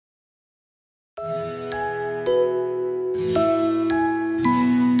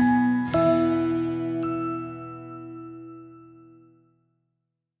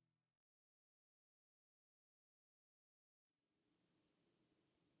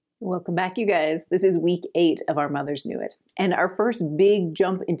Welcome back, you guys. This is week 8 of Our Mothers Knew It, and our first big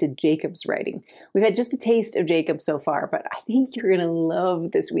jump into Jacob's writing. We've had just a taste of Jacob so far, but I think you're going to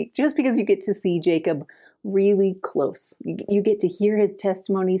love this week just because you get to see Jacob really close. You get to hear his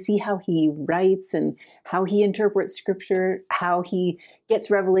testimony, see how he writes and how he interprets scripture, how he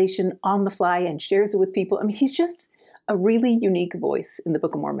gets revelation on the fly and shares it with people. I mean, he's just a really unique voice in the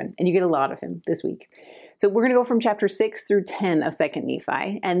Book of Mormon, and you get a lot of him this week. So we're going to go from chapter 6 through 10 of 2nd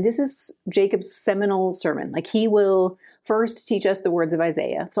Nephi, and this is Jacob's seminal sermon. Like, he will first teach us the words of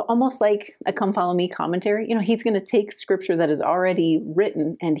Isaiah, so almost like a Come Follow Me commentary. You know, he's going to take scripture that is already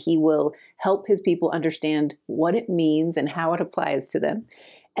written, and he will help his people understand what it means and how it applies to them.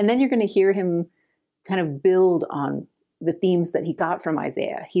 And then you're going to hear him kind of build on the themes that he got from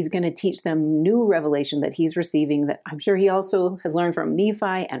Isaiah. He's going to teach them new revelation that he's receiving that I'm sure he also has learned from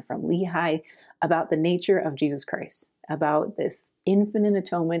Nephi and from Lehi about the nature of Jesus Christ, about this infinite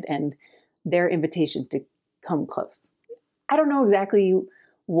atonement and their invitation to come close. I don't know exactly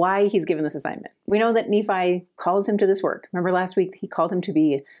why he's given this assignment. We know that Nephi calls him to this work. Remember last week he called him to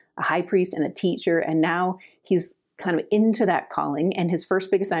be a high priest and a teacher, and now he's kind of into that calling, and his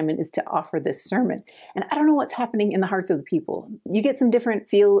first big assignment is to offer this sermon. And I don't know what's happening in the hearts of the people. You get some different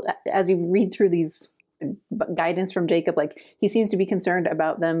feel as you read through these guidance from Jacob. Like, he seems to be concerned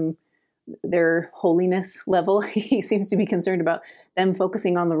about them, their holiness level. He seems to be concerned about them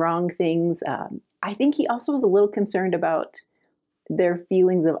focusing on the wrong things. I think he also was a little concerned about their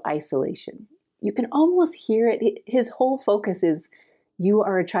feelings of isolation. You can almost hear it. His whole focus is, you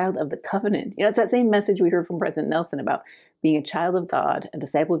are a child of the covenant. You know, it's that same message we heard from President Nelson about being a child of God, a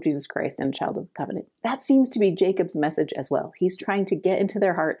disciple of Jesus Christ, and a child of the covenant. That seems to be Jacob's message as well. He's trying to get into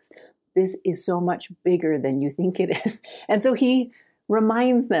their hearts. This is so much bigger than you think it is. And so he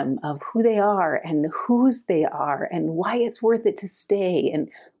reminds them of who they are and whose they are and why it's worth it to stay.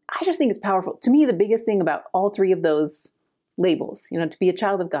 And I just think it's powerful. To me, the biggest thing about all three of those labels, you know, to be a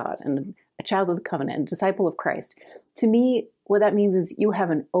child of God and a child of the covenant and a disciple of Christ, to me, what that means is you have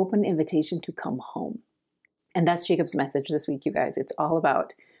an open invitation to come home. And that's Jacob's message this week, you guys. It's all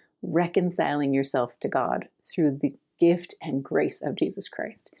about reconciling yourself to God through the gift and grace of Jesus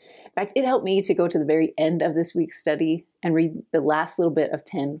Christ. In fact, it helped me to go to the very end of this week's study and read the last little bit of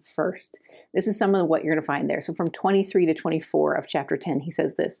 10 first. This is some of what you're going to find there. So from 23 to 24 of chapter 10, he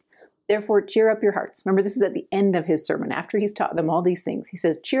says this: "Therefore, cheer up your hearts." Remember, this is at the end of his sermon. After he's taught them all these things, he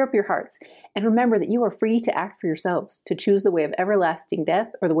says, "Cheer up your hearts, and remember that you are free to act for yourselves, to choose the way of everlasting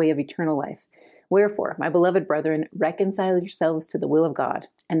death or the way of eternal life. Wherefore, my beloved brethren, reconcile yourselves to the will of God,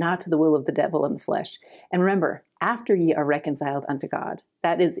 and not to the will of the devil and the flesh. And remember, after ye are reconciled unto God,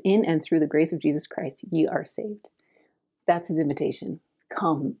 that is in and through the grace of Jesus Christ, ye are saved." That's his invitation.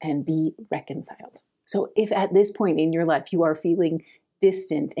 Come and be reconciled. So if at this point in your life you are feeling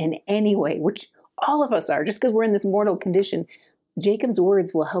distant in any way, which all of us are, just because we're in this mortal condition, Jacob's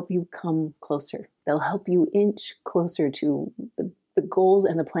words will help you come closer. They'll help you inch closer to the goals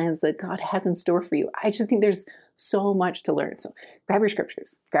and the plans that God has in store for you. I just think there's so much to learn. So grab your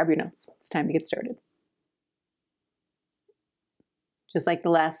scriptures, grab your notes. It's time to get started. Just like the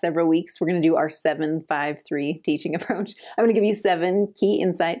last several weeks, we're going to do our 7-5-3 teaching approach. I'm going to give you 7 key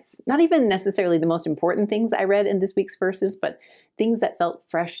insights, not even necessarily the most important things I read in this week's verses, but things that felt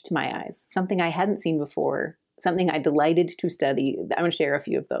fresh to my eyes, something I hadn't seen before, something I delighted to study. I'm going to share a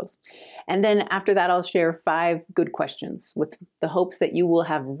few of those. And then after that, I'll share 5 good questions with the hopes that you will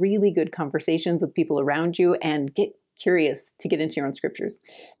have really good conversations with people around you and get curious to get into your own scriptures.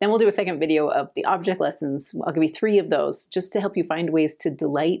 Then we'll do a second video of the object lessons. I'll give you 3 of those just to help you find ways to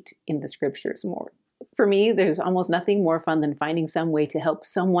delight in the scriptures more. For me, there's almost nothing more fun than finding some way to help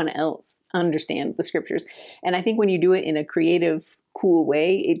someone else understand the scriptures. And I think when you do it in a creative, cool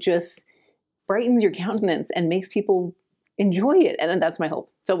way, it just brightens your countenance and makes people enjoy it. And that's my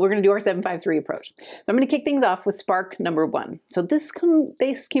hope. So we're going to do our 7-5-3 approach. So I'm going to kick things off with spark number 1. So this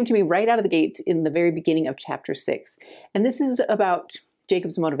came to me right out of the gate in the very beginning of chapter 6. And this is about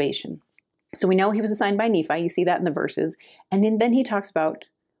Jacob's motivation. So we know he was assigned by Nephi. You see that in the verses. And then he talks about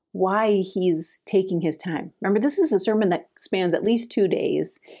why he's taking his time. Remember, this is a sermon that spans at least 2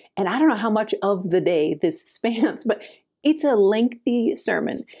 days. And I don't know how much of the day this spans, but it's a lengthy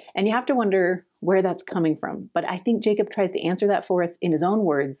sermon. And you have to wonder where that's coming from. But I think Jacob tries to answer that for us in his own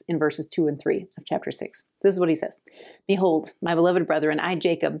words in verses 2 and 3 of chapter 6. This is what he says: "Behold, my beloved brethren, I,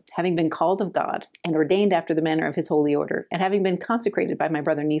 Jacob, having been called of God, and ordained after the manner of his holy order, and having been consecrated by my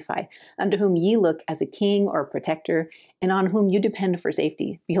brother Nephi, unto whom ye look as a king or a protector, and on whom you depend for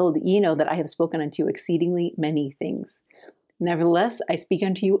safety, behold, ye know that I have spoken unto you exceedingly many things. Nevertheless, I speak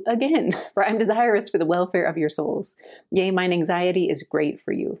unto you again, for I am desirous for the welfare of your souls. Yea, mine anxiety is great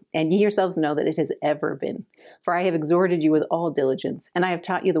for you, and ye yourselves know that it has ever been. For I have exhorted you with all diligence, and I have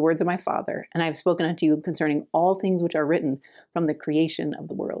taught you the words of my Father, and I have spoken unto you concerning all things which are written from the creation of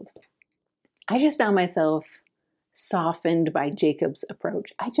the world. I just found myself softened by Jacob's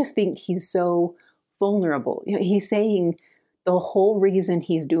approach. I just think he's so vulnerable. He's saying the whole reason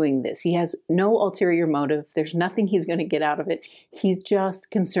he's doing this, he has no ulterior motive. There's nothing he's going to get out of it. He's just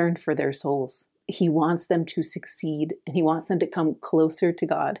concerned for their souls. He wants them to succeed, and he wants them to come closer to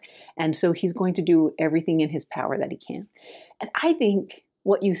God. And so he's going to do everything in his power that he can. And I think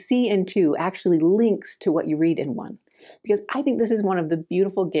what you see in 2 actually links to what you read in 1, because I think this is one of the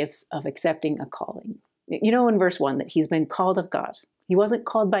beautiful gifts of accepting a calling. You know in verse 1 that he's been called of God. He wasn't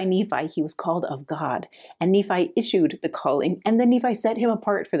called by Nephi, he was called of God. And Nephi issued the calling, and then Nephi set him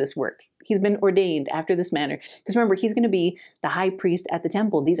apart for this work. He's been ordained after this manner. Because remember, he's going to be the high priest at the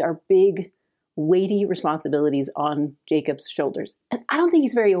temple. These are big, weighty responsibilities on Jacob's shoulders. And I don't think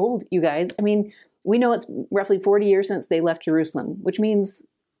he's very old, you guys. I mean, we know it's roughly 40 years since they left Jerusalem, which means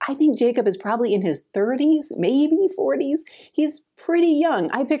I think Jacob is probably in his 30s, maybe 40s. He's pretty young.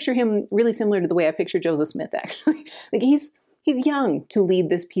 I picture him really similar to the way I picture Joseph Smith, actually. Like he's young to lead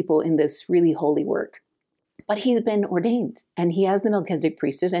this people in this really holy work. But he's been ordained, and he has the Melchizedek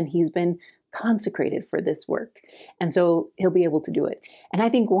priesthood, and he's been consecrated for this work. And so he'll be able to do it. And I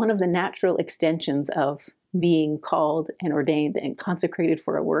think one of the natural extensions of being called and ordained and consecrated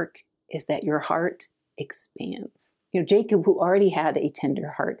for a work is that your heart expands. Jacob, who already had a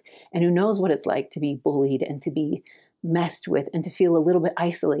tender heart and who knows what it's like to be bullied and to be messed with and to feel a little bit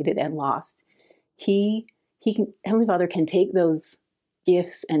isolated and lost, Heavenly Father can take those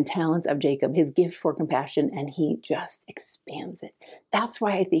gifts and talents of Jacob, his gift for compassion, and he just expands it. That's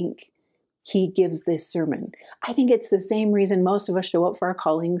why I think he gives this sermon. I think it's the same reason most of us show up for our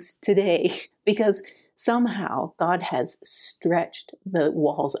callings today, because somehow God has stretched the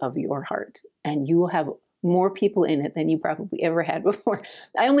walls of your heart, and you will have more people in it than you probably ever had before.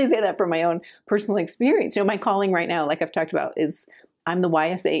 I only say that from my own personal experience. My calling right now, like I've talked about, is I'm the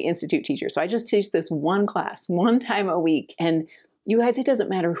YSA Institute teacher. So I just teach this one class, one time a week. And you guys, it doesn't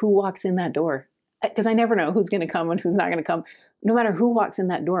matter who walks in that door, because I never know who's going to come and who's not going to come. No matter who walks in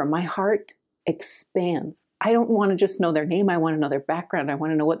that door, my heart expands. I don't want to just know their name. I want to know their background. I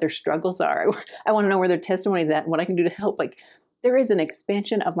want to know what their struggles are. I want to know where their testimony is at and what I can do to help. Like, there is an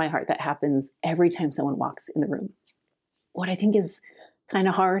expansion of my heart that happens every time someone walks in the room. What I think is kind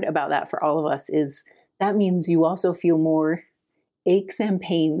of hard about that for all of us is that means you also feel more aches and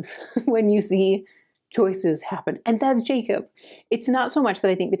pains when you see choices happen. And that's Jacob. It's not so much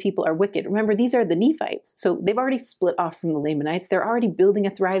that I think the people are wicked. Remember, these are the Nephites. So they've already split off from the Lamanites. They're already building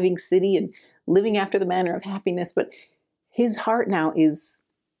a thriving city and living after the manner of happiness. But his heart now is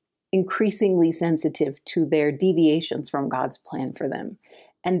increasingly sensitive to their deviations from God's plan for them.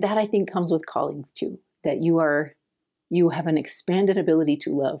 And that, I think, comes with callings too, that you have an expanded ability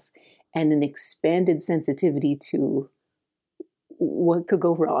to love and an expanded sensitivity to what could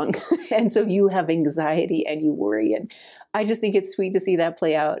go wrong. And so you have anxiety and you worry. And I just think it's sweet to see that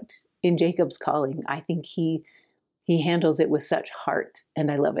play out in Jacob's calling. I think he handles it with such heart,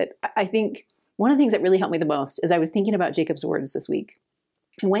 and I love it. I think one of the things that really helped me the most is I was thinking about Jacob's words this week.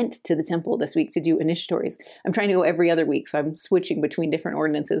 I went to the temple this week to do initiatories. I'm trying to go every other week, so I'm switching between different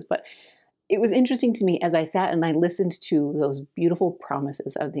ordinances. But it was interesting to me as I sat and I listened to those beautiful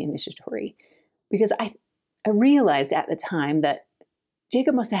promises of the initiatory, because I realized at the time that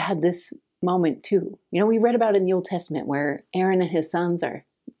Jacob must have had this moment too. We read about it in the Old Testament where Aaron and his sons are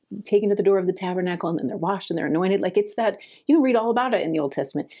taken to the door of the tabernacle and then they're washed and they're anointed. Like, it's that, you can read all about it in the Old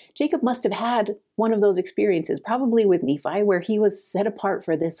Testament. Jacob must have had one of those experiences, probably with Nephi, where he was set apart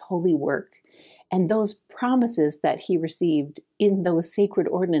for this holy work. And those promises that he received in those sacred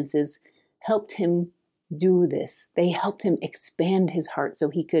ordinances helped him do this. They helped him expand his heart so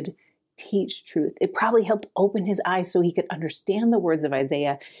he could teach truth. It probably helped open his eyes so he could understand the words of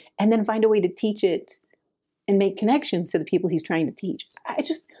Isaiah and then find a way to teach it and make connections to the people he's trying to teach.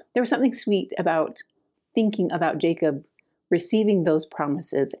 There was something sweet about thinking about Jacob receiving those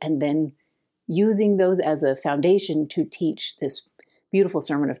promises and then using those as a foundation to teach this beautiful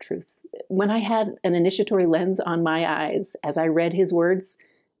sermon of truth. When I had an initiatory lens on my eyes, as I read his words,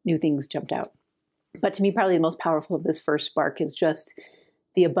 new things jumped out. But to me, probably the most powerful of this first spark is just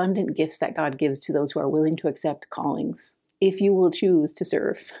the abundant gifts that God gives to those who are willing to accept callings. If you will choose to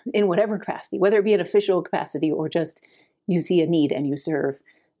serve in whatever capacity, whether it be an official capacity or just you see a need and you serve,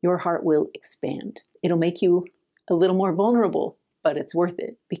 your heart will expand. It'll make you a little more vulnerable, but it's worth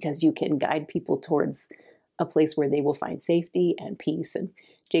it because you can guide people towards a place where they will find safety and peace. And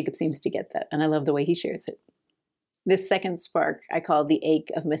Jacob seems to get that. And I love the way he shares it. This second spark I call the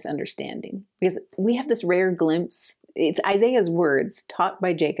ache of misunderstanding, because we have this rare glimpse. It's Isaiah's words taught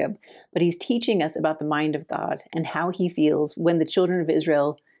by Jacob, but he's teaching us about the mind of God and how he feels when the children of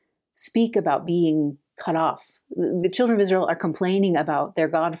Israel speak about being cut off. The children of Israel are complaining about their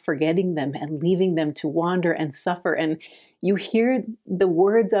God forgetting them and leaving them to wander and suffer. And you hear the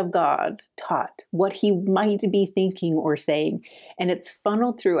words of God taught, what he might be thinking or saying. And it's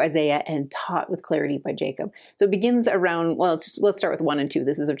funneled through Isaiah and taught with clarity by Jacob. So it begins around, let's start with 1 and 2.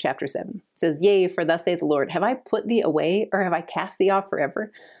 This is of chapter 7. It says, "Yea, for thus saith the Lord, have I put thee away, or have I cast thee off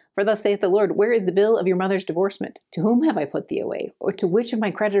forever? For thus saith the Lord, where is the bill of your mother's divorcement? To whom have I put thee away? Or to which of my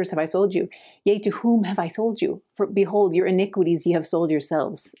creditors have I sold you? Yea, to whom have I sold you? For behold, your iniquities ye have sold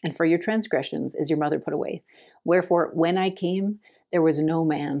yourselves, and for your transgressions is your mother put away. Wherefore, when I came, there was no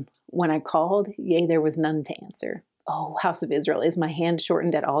man. When I called, yea, there was none to answer. O house of Israel, is my hand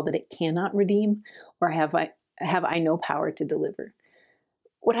shortened at all that it cannot redeem? Or have I no power to deliver?"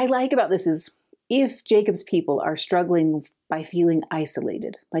 What I like about this is, if Jacob's people are struggling by feeling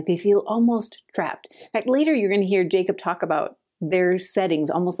isolated, like they feel almost trapped. In fact, later you're going to hear Jacob talk about their settings,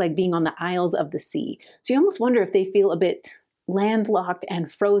 almost like being on the isles of the sea. So you almost wonder if they feel a bit landlocked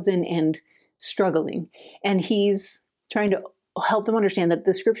and frozen and struggling. And he's trying to help them understand that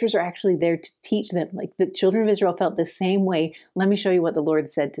the scriptures are actually there to teach them. Like the children of Israel felt the same way. Let me show you what the Lord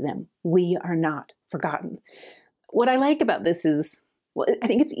said to them. We are not forgotten. What I like about this is, I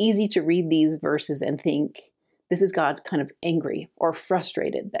think it's easy to read these verses and think, this is God kind of angry or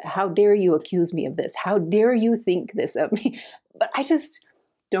frustrated. That how dare you accuse me of this? How dare you think this of me? But I just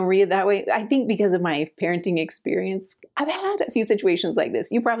don't read it that way. I think because of my parenting experience, I've had a few situations like this.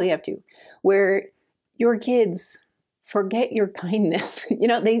 You probably have too, where your kids forget your kindness.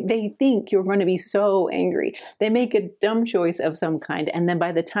 They think you're going to be so angry. They make a dumb choice of some kind. And then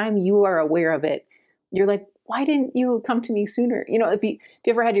by the time you are aware of it, you're like, why didn't you come to me sooner? If you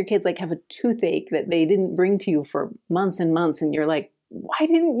ever had your kids like have a toothache that they didn't bring to you for months and months, and you're like, why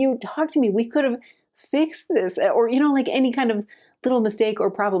didn't you talk to me? We could have fixed this. Or, like any kind of little mistake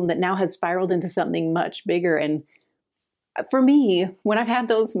or problem that now has spiraled into something much bigger. And for me, when I've had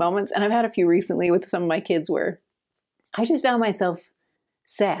those moments, and I've had a few recently with some of my kids where I just found myself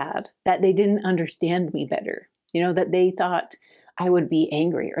sad that they didn't understand me better, that they thought I would be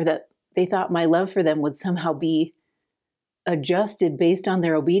angry, or that they thought my love for them would somehow be adjusted based on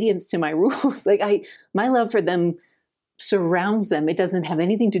their obedience to my rules. My love for them surrounds them. It doesn't have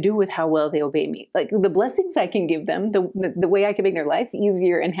anything to do with how well they obey me. Like the blessings I can give them, the way I can make their life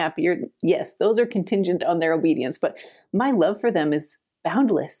easier and happier. Yes, those are contingent on their obedience, but my love for them is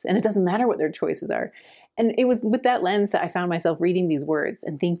boundless, and it doesn't matter what their choices are. And it was with that lens that I found myself reading these words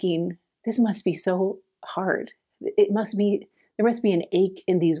and thinking, this must be so hard. There must be an ache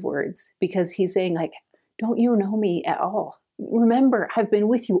in these words, because he's saying, like, don't you know me at all? Remember, I've been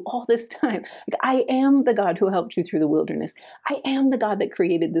with you all this time. Like, I am the God who helped you through the wilderness. I am the God that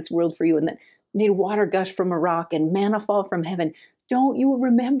created this world for you and that made water gush from a rock and manna fall from heaven. Don't you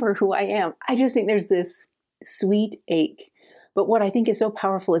remember who I am? I just think there's this sweet ache. But what I think is so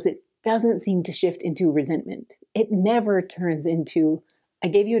powerful is it doesn't seem to shift into resentment. It never turns into, I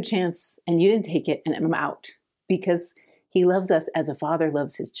gave you a chance and you didn't take it and I'm out. Because he loves us as a father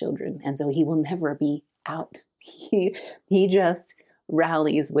loves his children. And so he will never be out. He just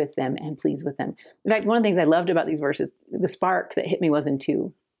rallies with them and pleads with them. In fact, one of the things I loved about these verses, the spark that hit me was in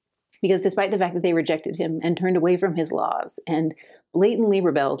 2. Because despite the fact that they rejected him and turned away from his laws and blatantly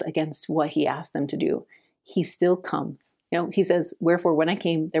rebelled against what he asked them to do, he still comes. He says, wherefore, when I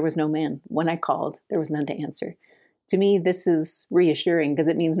came, there was no man. When I called, there was none to answer. To me, this is reassuring, because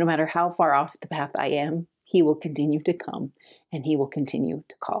it means no matter how far off the path I am, he will continue to come and he will continue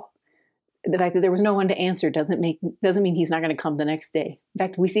to call. The fact that there was no one to answer doesn't mean he's not going to come the next day. In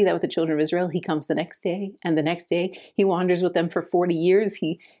fact, we see that with the children of Israel. He comes the next day, and the next day he wanders with them for 40 years.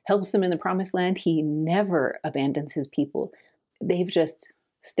 He helps them in the promised land. He never abandons his people. They've just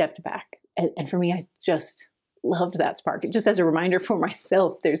stepped back. And for me, I just loved that spark. Just as a reminder for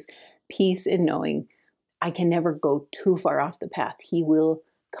myself, there's peace in knowing I can never go too far off the path. He will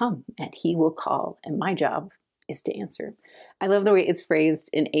come and he will call, and my job is to answer. I love the way it's phrased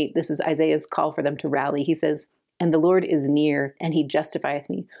in 8. This is Isaiah's call for them to rally. He says, and the Lord is near, and he justifieth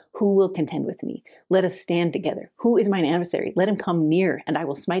me. Who will contend with me? Let us stand together. Who is mine adversary? Let him come near, and I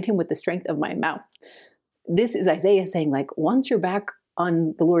will smite him with the strength of my mouth. This is Isaiah saying, like, once you're back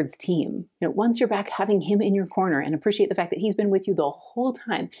on the Lord's team, once you're back having him in your corner and appreciate the fact that he's been with you the whole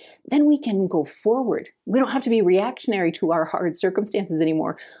time, then we can go forward. We don't have to be reactionary to our hard circumstances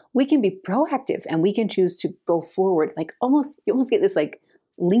anymore. We can be proactive and we can choose to go forward. Like you almost get this like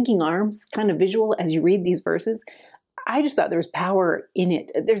linking arms kind of visual as you read these verses. I just thought there was power in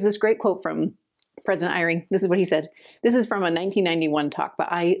it. There's this great quote from President Eyring. This is what he said. This is from a 1991 talk, but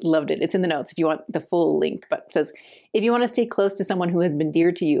I loved it. It's in the notes if you want the full link. But it says, if you want to stay close to someone who has been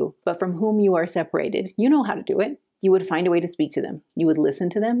dear to you, but from whom you are separated, you know how to do it. You would find a way to speak to them. You would listen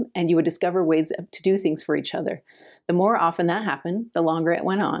to them, and you would discover ways to do things for each other. The more often that happened, the longer it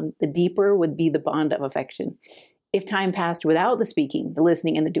went on, the deeper would be the bond of affection. If time passed without the speaking, the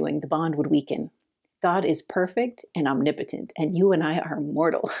listening, and the doing, the bond would weaken. God is perfect and omnipotent, and you and I are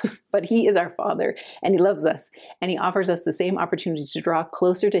mortal, but he is our Father, and he loves us, and he offers us the same opportunity to draw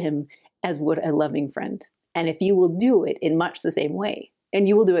closer to him as would a loving friend. And if you will do it in much the same way,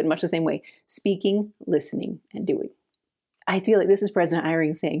 speaking, listening, and doing. I feel like this is President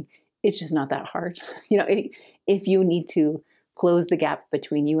Eyring saying, it's just not that hard. If you need to close the gap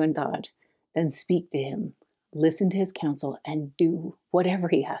between you and God, then speak to him. Listen to his counsel and do whatever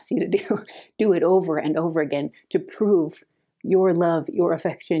he asks you to do. Do it over and over again to prove your love, your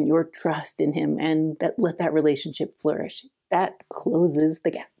affection, your trust in him, and let that relationship flourish. That closes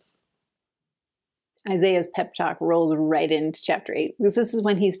the gap. Isaiah's pep talk rolls right into chapter 8. This is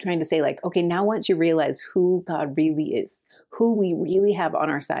when he's trying to say, okay, now once you realize who God really is, who we really have on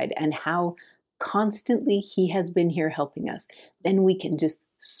our side, and how constantly he has been here helping us, then we can just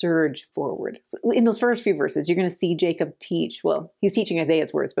surge forward. So in those first few verses, you're going to see Jacob teach. Well, he's teaching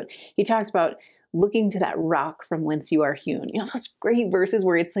Isaiah's words, but he talks about looking to that rock from whence you are hewn. Those great verses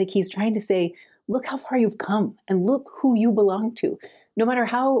where it's like he's trying to say, look how far you've come and look who you belong to. No matter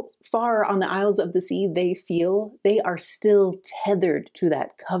how far on the isles of the sea they feel, they are still tethered to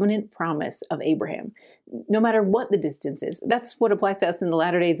that covenant promise of Abraham. No matter what the distance is. That's what applies to us in the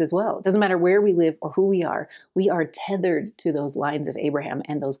latter days as well. It doesn't matter where we live or who we are tethered to those lines of Abraham,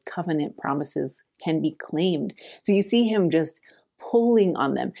 and those covenant promises can be claimed. So you see him just pulling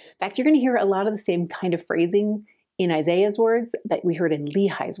on them. In fact, you're going to hear a lot of the same kind of phrasing in Isaiah's words that we heard in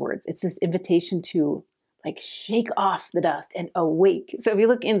Lehi's words. It's this invitation to shake off the dust and awake. So if you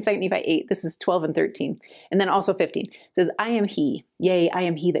look in 2 Nephi 8, this is 12 and 13, and then also 15. It says, I am he, yea, I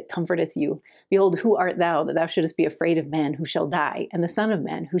am he that comforteth you. Behold, who art thou, that thou shouldest be afraid of man who shall die, and the son of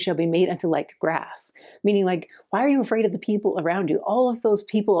man who shall be made unto like grass? Meaning, why are you afraid of the people around you? All of those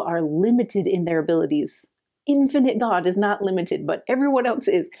people are limited in their abilities. Infinite God is not limited, but everyone else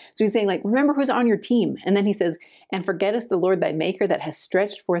is. So he's saying, remember who's on your team. And then he says, and forgettest the Lord thy maker that has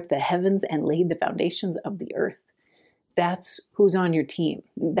stretched forth the heavens and laid the foundations of the earth. That's who's on your team.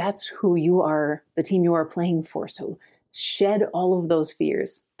 That's who you are, the team you are playing for. So shed all of those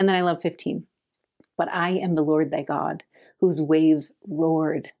fears. And then I love 15. But I am the Lord thy God, whose waves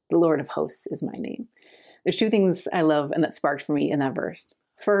roared. The Lord of hosts is my name. There's two things I love and that sparked for me in that verse.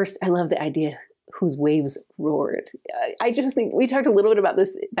 First, I love the idea whose waves roared. I just think we talked a little bit about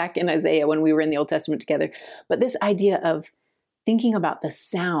this back in Isaiah when we were in the Old Testament together, but this idea of thinking about the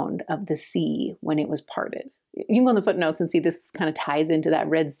sound of the sea when it was parted. You can go in the footnotes and see this kind of ties into that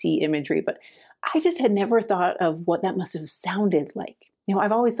Red Sea imagery, but I just had never thought of what that must have sounded like.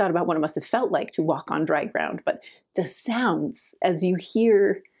 I've always thought about what it must have felt like to walk on dry ground, but the sounds as you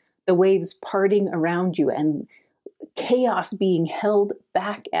hear the waves parting around you and chaos being held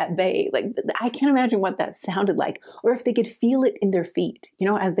back at bay. I can't imagine what that sounded like, or if they could feel it in their feet,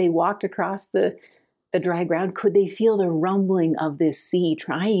 as they walked across the dry ground, could they feel the rumbling of this sea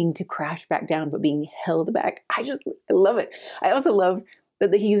trying to crash back down, but being held back? I love it. I also love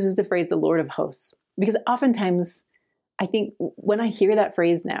that he uses the phrase, the Lord of hosts, because oftentimes I think when I hear that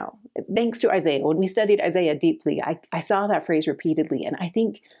phrase now, thanks to Isaiah, when we studied Isaiah deeply, I saw that phrase repeatedly. And I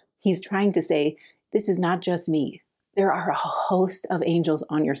think he's trying to say, this is not just me. There are a host of angels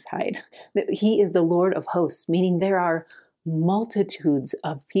on your side. He is the Lord of hosts, meaning there are multitudes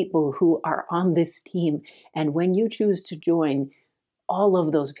of people who are on this team. And when you choose to join, all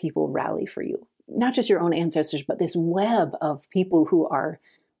of those people rally for you. Not just your own ancestors, but this web of people who are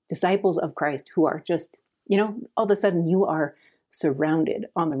disciples of Christ, who are just, all of a sudden you are surrounded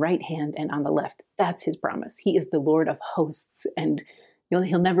on the right hand and on the left. That's his promise. He is the Lord of hosts, and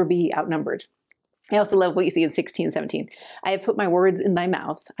he'll never be outnumbered. I also love what you see in 16, 17. I have put my words in thy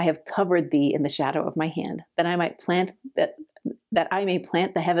mouth. I have covered thee in the shadow of my hand, that I might plant that I may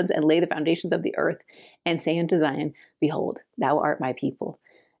plant the heavens and lay the foundations of the earth, and say unto Zion, behold, thou art my people.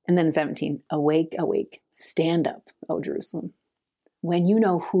 And then in 17, awake, awake, stand up, O Jerusalem. When you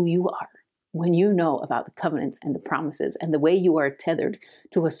know who you are, When you know about the covenants and the promises and the way you are tethered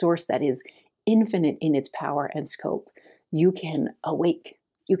to a source that is infinite in its power and scope, you can awake.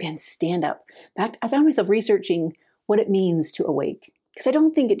 You can stand up. In fact, I found myself researching what it means to awake, because I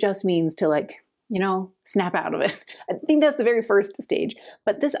don't think it just means to snap out of it. I think that's the very first stage.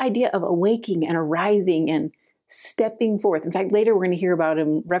 But this idea of awaking and arising and stepping forth. In fact, later we're going to hear about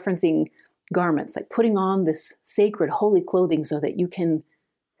him referencing garments, like putting on this sacred, holy clothing so that you can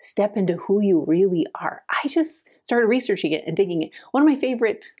step into who you really are. I just started researching it and digging it. One of my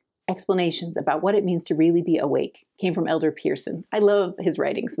favorite explanations about what it means to really be awake came from Elder Pearson. I love his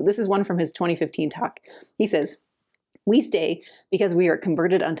writings. So this is one from his 2015 talk. He says, "We stay because we are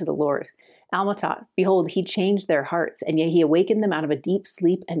converted unto the Lord. Alma taught, behold, he changed their hearts, and yet he awakened them out of a deep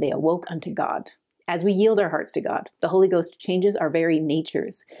sleep, and they awoke unto God. As we yield our hearts to God, the Holy Ghost changes our very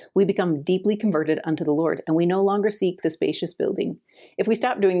natures. We become deeply converted unto the Lord, and we no longer seek the spacious building. If we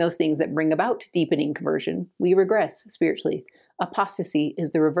stop doing those things that bring about deepening conversion, we regress spiritually. Apostasy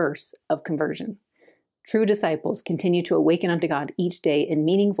is the reverse of conversion. True disciples continue to awaken unto God each day in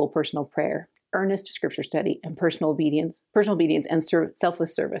meaningful personal prayer, earnest scripture study, and personal obedience and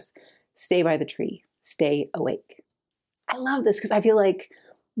selfless service. Stay by the tree. Stay awake." I love this because I feel like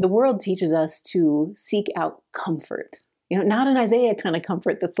the world teaches us to seek out comfort. Not an Isaiah kind of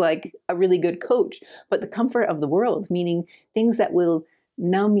comfort that's like a really good coach, but the comfort of the world, meaning things that will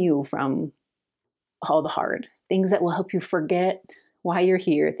numb you from all the hard, things that will help you forget why you're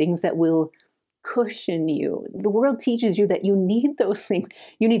here, things that will cushion you. The world teaches you that you need those things.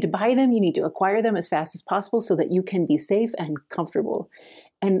 You need to buy them, you need to acquire them as fast as possible so that you can be safe and comfortable.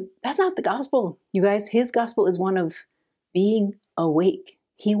 And that's not the gospel, you guys. His gospel is one of being awake.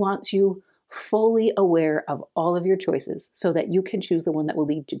 He wants you fully aware of all of your choices so that you can choose the one that will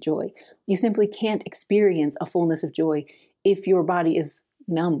lead to joy. You simply can't experience a fullness of joy if your body is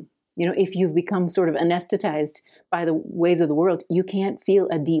numb. If you've become sort of anesthetized by the ways of the world, you can't feel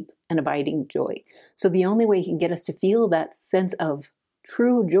a deep and abiding joy. So the only way he can get us to feel that sense of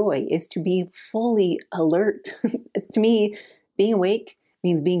true joy is to be fully alert. To me, being awake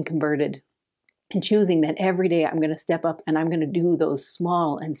means being converted. And choosing that every day I'm going to step up and I'm going to do those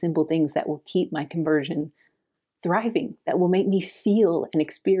small and simple things that will keep my conversion thriving, that will make me feel and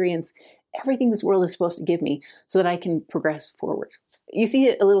experience everything this world is supposed to give me so that I can progress forward. You see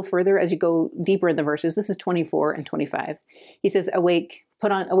it a little further as you go deeper in the verses. This is 24 and 25. He says, awake,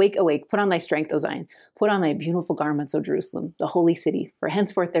 put on thy strength, O Zion. Put on thy beautiful garments, O Jerusalem, the holy city. For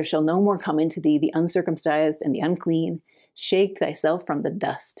henceforth there shall no more come into thee the uncircumcised and the unclean. Shake thyself from the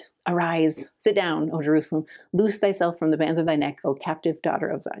dust. Arise, sit down, O Jerusalem. Loose thyself from the bands of thy neck, O captive daughter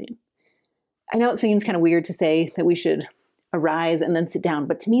of Zion. I know it seems kind of weird to say that we should arise and then sit down,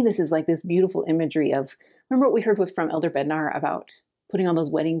 but to me this is like this beautiful imagery of, remember what we heard from Elder Bednar about putting on those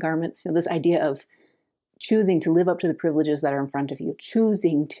wedding garments? This idea of choosing to live up to the privileges that are in front of you,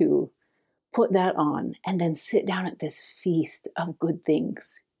 choosing to put that on and then sit down at this feast of good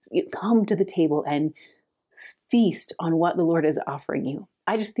things. You come to the table and feast on what the Lord is offering you.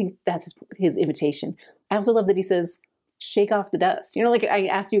 I just think that's his invitation. I also love that he says, shake off the dust. Like I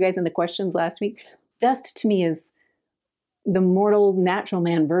asked you guys in the questions last week, dust to me is the mortal, natural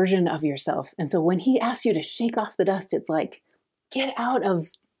man version of yourself. And so when he asks you to shake off the dust, it's like, get out of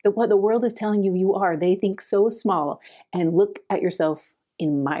what the world is telling you you are. They think so small, and look at yourself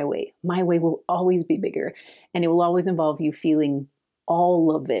in my way. My way will always be bigger, and it will always involve you feeling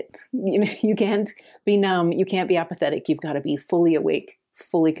all of it. You can't be numb. You can't be apathetic. You've got to be fully awake,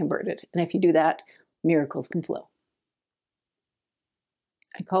 fully converted. And if you do that, miracles can flow.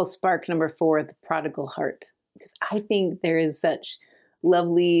 I call spark number 4 the prodigal heart, because I think there is such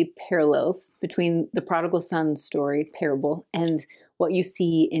lovely parallels between the prodigal son story, parable, and what you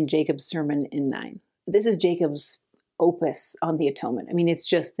see in Jacob's sermon in 9. This is Jacob's opus on the atonement. It's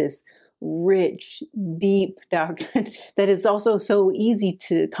just this rich, deep doctrine that is also so easy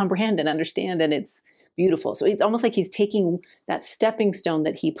to comprehend and understand, and it's beautiful. So it's almost like he's taking that stepping stone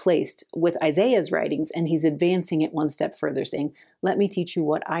that he placed with Isaiah's writings and he's advancing it one step further, saying, let me teach you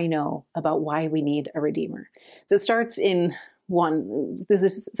what I know about why we need a redeemer. So it starts in 1. This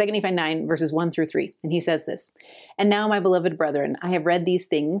is 2 Nephi 9, verses 1 through 3. And he says this, and now, my beloved brethren, I have read these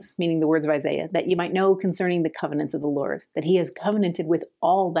things, meaning the words of Isaiah, that you might know concerning the covenants of the Lord, that he has covenanted with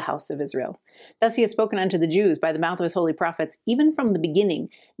all the house of Israel. Thus he has spoken unto the Jews by the mouth of his holy prophets, even from the beginning,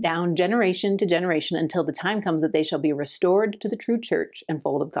 down generation to generation, until the time comes that they shall be restored to the true church and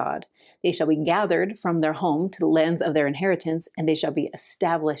fold of God. They shall be gathered from their home to the lands of their inheritance, and they shall be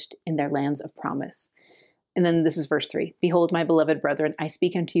established in their lands of promise. And then this is verse 3. Behold, my beloved brethren, I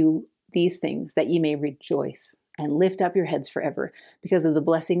speak unto you these things, that ye may rejoice and lift up your heads forever because of the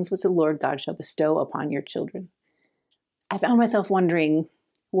blessings which the Lord God shall bestow upon your children. I found myself wondering,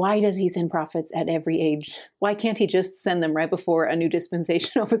 why does he send prophets at every age? Why can't he just send them right before a new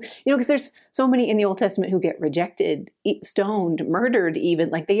dispensation opens? Because there's so many in the Old Testament who get rejected, stoned, murdered even.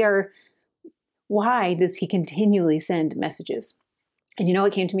 Why does he continually send messages? And you know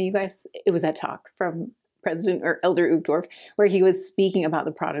what came to me, you guys? It was that talk from President or Elder Uchtdorf, where he was speaking about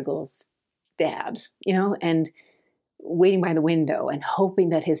the prodigal's dad, and waiting by the window and hoping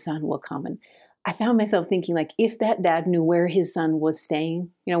that his son will come. And I found myself thinking, if that dad knew where his son was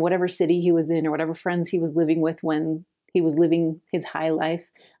staying, whatever city he was in or whatever friends he was living with when he was living his high life,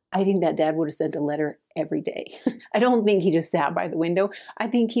 I think that dad would have sent a letter every day. I don't think he just sat by the window. I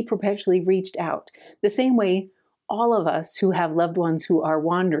think he perpetually reached out. The same way all of us who have loved ones who are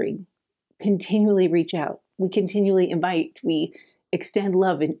wandering continually reach out. We continually invite. We extend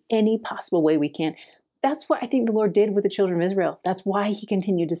love in any possible way we can. That's what I think the Lord did with the children of Israel. That's why he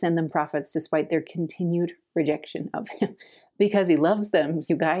continued to send them prophets despite their continued rejection of him. Because he loves them,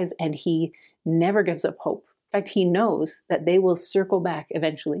 you guys, and he never gives up hope. In fact, he knows that they will circle back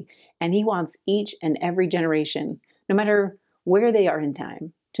eventually. And he wants each and every generation, no matter where they are in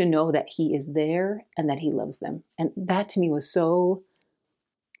time, to know that he is there and that he loves them. And that to me was so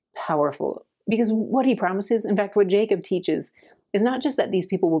powerful. Because what he promises, in fact, what Jacob teaches, is not just that these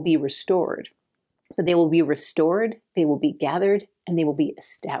people will be restored, but they will be restored, they will be gathered, and they will be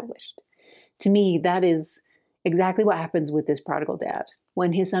established. To me, that is exactly what happens with this prodigal dad.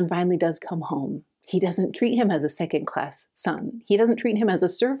 When his son finally does come home, he doesn't treat him as a second-class son. He doesn't treat him as a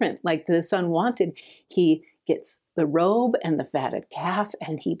servant like the son wanted. He gets the robe and the fatted calf,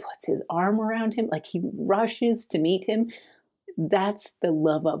 and he puts his arm around him, he rushes to meet him. That's the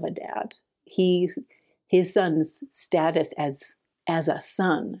love of a dad. His son's status as a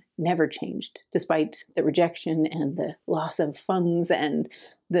son never changed, despite the rejection and the loss of funds and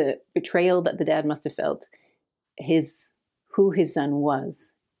the betrayal that the dad must have felt. Who his son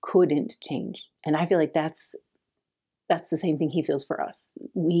was couldn't change. And I feel like that's the same thing he feels for us.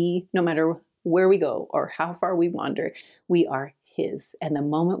 We, no matter where we go or how far we wander, we are his. And the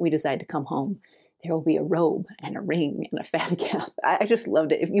moment we decide to come home, there will be a robe and a ring and a fat cap. I just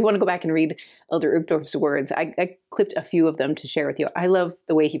loved it. If you want to go back and read Elder Uchtdorf's words, I clipped a few of them to share with you. I love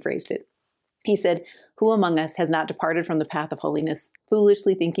the way he phrased it. He said, "Who among us has not departed from the path of holiness,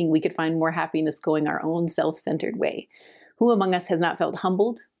 foolishly thinking we could find more happiness going our own self-centered way? Who among us has not felt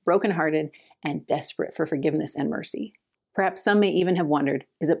humbled, brokenhearted, and desperate for forgiveness and mercy? Perhaps some may even have wondered,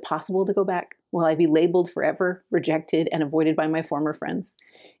 is it possible to go back? Will I be labeled forever, rejected, and avoided by my former friends?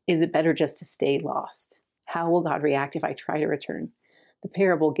 Is it better just to stay lost? How will God react if I try to return?" The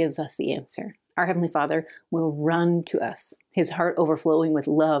parable gives us the answer. Our Heavenly Father will run to us, his heart overflowing with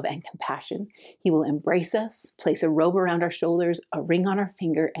love and compassion. He will embrace us, place a robe around our shoulders, a ring on our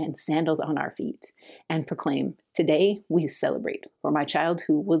finger, and sandals on our feet, and proclaim, "Today we celebrate, for my child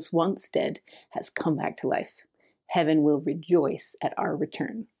who was once dead has come back to life. Heaven will rejoice at our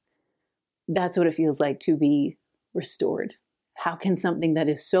return." That's what it feels like to be restored. How can something that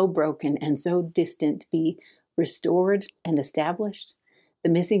is so broken and so distant be restored and established? The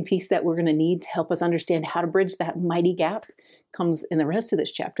missing piece that we're going to need to help us understand how to bridge that mighty gap comes in the rest of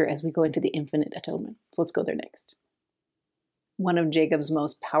this chapter as we go into the infinite atonement. So let's go there next. One of Jacob's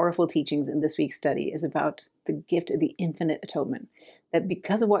most powerful teachings in this week's study is about the gift of the infinite atonement. That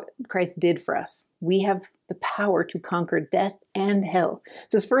because of what Christ did for us, we have the power to conquer death and hell.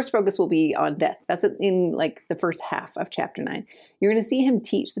 So his first focus will be on death. That's in the first half of chapter 9. You're going to see him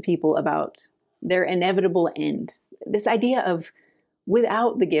teach the people about their inevitable end. This idea of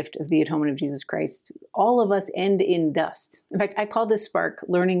without the gift of the atonement of Jesus Christ, all of us end in dust. In fact, I call this spark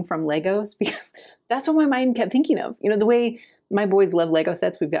learning from Legos because that's what my mind kept thinking of. The way my boys love Lego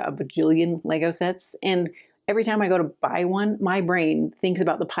sets, we've got a bajillion Lego sets. And every time I go to buy one, my brain thinks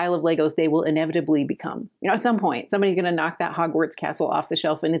about the pile of Legos they will inevitably become. At some point, somebody's going to knock that Hogwarts castle off the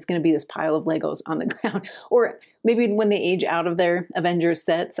shelf and it's going to be this pile of Legos on the ground. Or maybe when they age out of their Avengers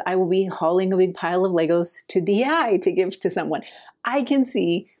sets, I will be hauling a big pile of Legos to DI to give to someone. I can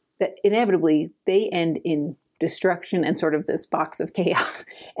see that inevitably they end in destruction and sort of this box of chaos.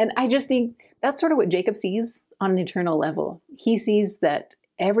 And I just think that's sort of what Jacob sees on an eternal level. He sees that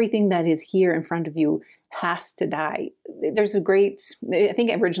everything that is here in front of you has to die. There's I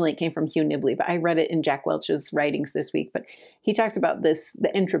think originally it came from Hugh Nibley, but I read it in Jack Welch's writings this week, but he talks about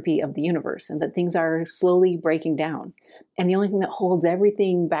the entropy of the universe and that things are slowly breaking down. And the only thing that holds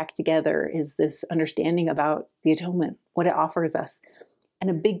everything back together is this understanding about the atonement, what it offers us. And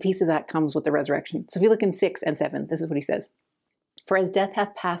a big piece of that comes with the resurrection. So if you look in 6 and 7, this is what he says. For as death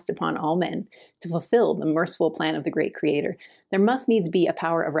hath passed upon all men, to fulfill the merciful plan of the great Creator, there must needs be a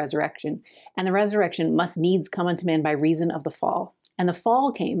power of resurrection, and the resurrection must needs come unto man by reason of the fall. And the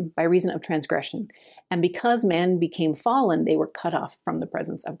fall came by reason of transgression, and because man became fallen, they were cut off from the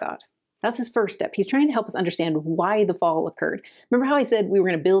presence of God. That's his first step. He's trying to help us understand why the fall occurred. Remember how I said we were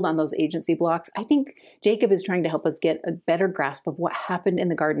going to build on those agency blocks? I think Jacob is trying to help us get a better grasp of what happened in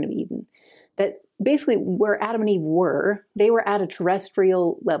the Garden of Eden. That basically where Adam and Eve were, they were at a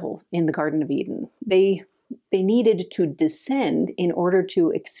terrestrial level in the Garden of Eden. They needed to descend in order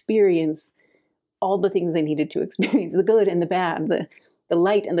to experience all the things they needed to experience, the good and the bad, the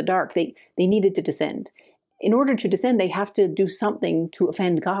light and the dark. They needed to descend. In order to descend, they have to do something to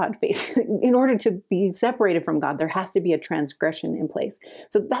offend God, basically. In order to be separated from God, there has to be a transgression in place.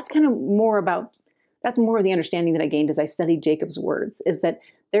 So that's more of the understanding that I gained as I studied Jacob's words, is that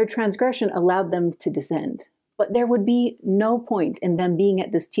their transgression allowed them to descend. But there would be no point in them being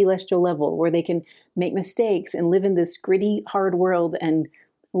at this telestial level where they can make mistakes and live in this gritty, hard world and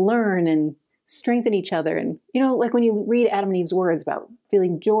learn and strengthen each other. And, like when you read Adam and Eve's words about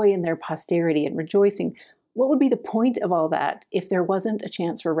feeling joy in their posterity and rejoicing, what would be the point of all that if there wasn't a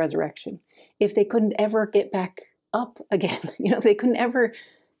chance for resurrection? If they couldn't ever get back up again, if they couldn't ever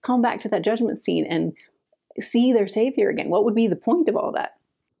come back to that judgment scene and see their Savior again, what would be the point of all that?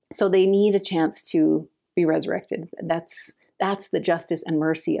 So they need a chance to be resurrected. That's the justice and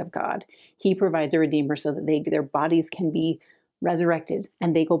mercy of God. He provides a Redeemer so that their bodies can be resurrected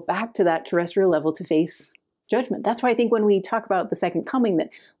and they go back to that terrestrial level to face judgment. That's why I think when we talk about the second coming, that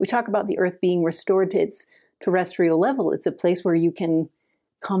we talk about the earth being restored to its terrestrial level. It's a place where you can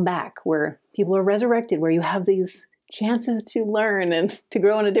come back, where people are resurrected, where you have these chances to learn and to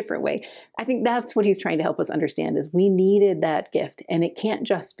grow in a different way. I think that's what he's trying to help us understand, is we needed that gift, and it can't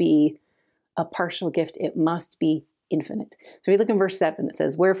just be a partial gift. It must be infinite. So we look in verse 7, it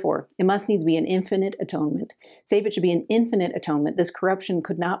says, "Wherefore, it must needs be an infinite atonement. Save it should be an infinite atonement. This corruption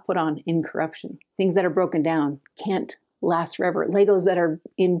could not put on incorruption." Things that are broken down can't last forever. Legos that are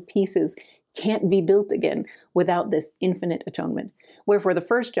in pieces can't be built again without this infinite atonement. Wherefore, the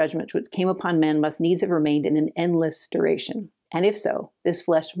first judgment which came upon men must needs have remained in an endless duration. And if so, this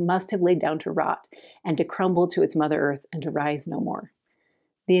flesh must have laid down to rot and to crumble to its mother earth and to rise no more.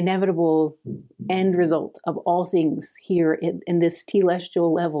 The inevitable end result of all things here in this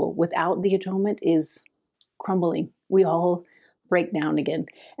telestial level without the atonement is crumbling. We all break down again.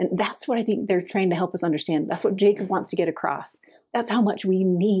 And that's what I think they're trying to help us understand. That's what Jacob wants to get across. That's how much we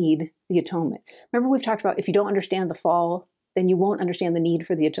need the atonement. Remember, we've talked about if you don't understand the fall, then you won't understand the need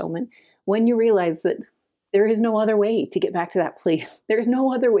for the atonement. When you realize that there is no other way to get back to that place, there is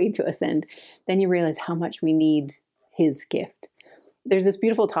no other way to ascend, then you realize how much we need his gift. There's this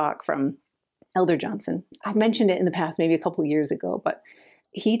beautiful talk from Elder Johnson. I've mentioned it in the past, maybe a couple years ago, but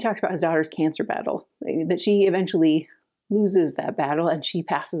he talks about his daughter's cancer battle, that she eventually loses that battle and she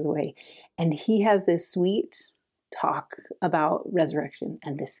passes away. And he has this sweet talk about resurrection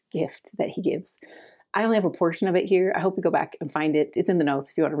and this gift that he gives. I only have a portion of it here. I hope you go back and find it. It's in the notes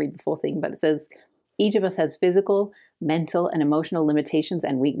if you want to read the full thing, but it says, "Each of us has physical, mental, and emotional limitations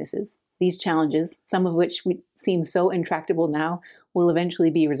and weaknesses. These challenges, some of which seem so intractable now, will eventually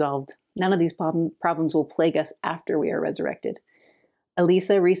be resolved. None of these problems will plague us after we are resurrected."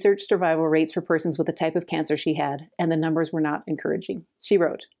 Elisa researched survival rates for persons with the type of cancer she had, and the numbers were not encouraging. She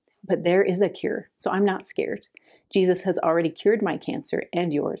wrote, "But there is a cure, so I'm not scared. Jesus has already cured my cancer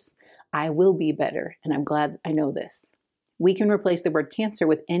and yours. I will be better, and I'm glad I know this." We can replace the word cancer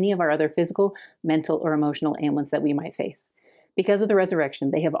with any of our other physical, mental, or emotional ailments that we might face. Because of the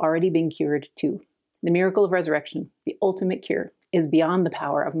resurrection, they have already been cured too. The miracle of resurrection, the ultimate cure, is beyond the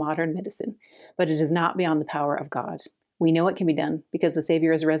power of modern medicine, but it is not beyond the power of God. We know it can be done because the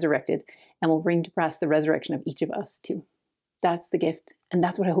Savior is resurrected and will bring to pass the resurrection of each of us too. That's the gift. And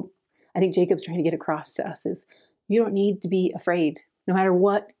that's what I think Jacob's trying to get across to us is you don't need to be afraid. No matter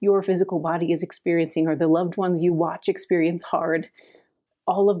what your physical body is experiencing or the loved ones you watch experience hard,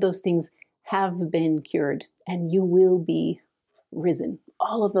 all of those things have been cured and you will be risen.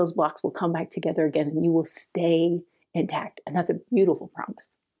 All of those blocks will come back together again and you will stay intact. And that's a beautiful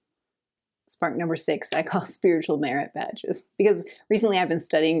promise. Spark number 6, I call spiritual merit badges, because recently I've been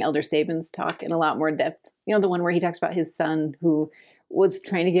studying Elder Saban's talk in a lot more depth. You know, the one where he talks about his son who was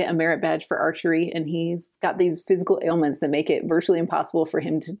trying to get a merit badge for archery, and he's got these physical ailments that make it virtually impossible for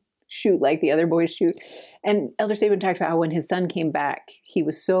him to shoot like the other boys shoot. And Elder Saban talked about how when his son came back, he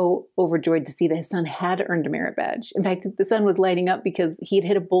was so overjoyed to see that his son had earned a merit badge. In fact, the son was lighting up because he had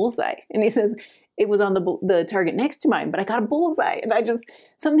hit a bullseye. And he says, it was on the target next to mine, but I got a bullseye. And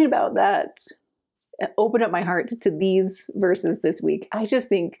something about that open up my heart to these verses this week. I just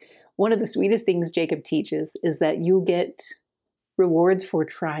think one of the sweetest things Jacob teaches is that you get rewards for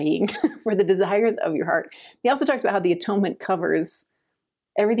trying, for the desires of your heart. He also talks about how the atonement covers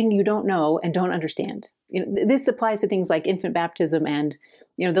everything you don't know and don't understand. This applies to things like infant baptism and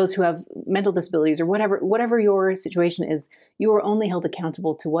those who have mental disabilities or whatever your situation is. You are only held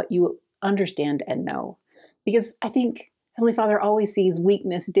accountable to what you understand and know. Because I think Heavenly Father always sees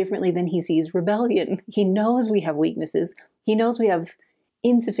weakness differently than he sees rebellion. He knows we have weaknesses. He knows we have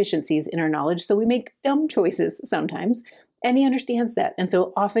insufficiencies in our knowledge, so we make dumb choices sometimes. And he understands that. And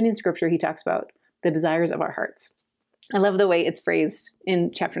so often in Scripture, he talks about the desires of our hearts. I love the way it's phrased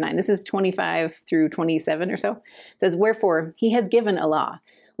in chapter 9. This is 25 through 27 or so. It says, wherefore he has given a law.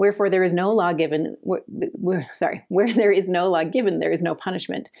 Wherefore there is no law given, where there is no law given, there is no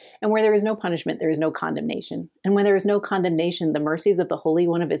punishment. And where there is no punishment, there is no condemnation. And when there is no condemnation, the mercies of the Holy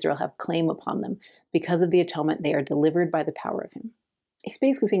One of Israel have claim upon them. Because of the atonement, they are delivered by the power of him. He's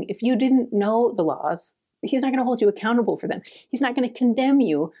basically saying, if you didn't know the laws, he's not going to hold you accountable for them. He's not going to condemn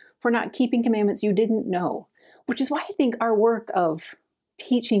you for not keeping commandments you didn't know. Which is why I think our work of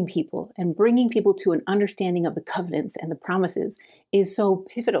teaching people and bringing people to an understanding of the covenants and the promises is so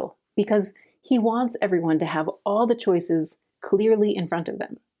pivotal, because he wants everyone to have all the choices clearly in front of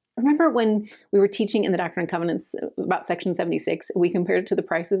them. Remember when we were teaching in the Doctrine and Covenants about Section 76, we compared it to the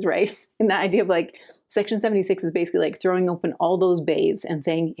Price is Right? And the idea of Section 76 is basically like throwing open all those bays and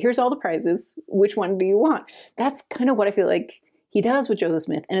saying, here's all the prizes. Which one do you want? That's kind of what I feel like he does with Joseph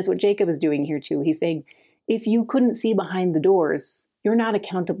Smith. And it's what Jacob is doing here too. He's saying, if you couldn't see behind the doors, you're not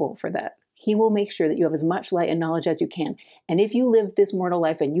accountable for that. He will make sure that you have as much light and knowledge as you can. And if you live this mortal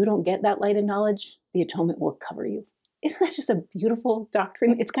life and you don't get that light and knowledge, the atonement will cover you. Isn't that just a beautiful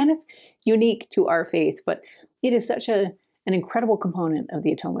doctrine? It's kind of unique to our faith, but it is such an incredible component of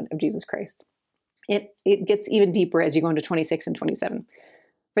the atonement of Jesus Christ. It gets even deeper as you go into 26 and 27.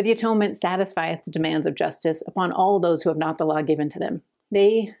 For the atonement satisfieth the demands of justice upon all those who have not the law given to them.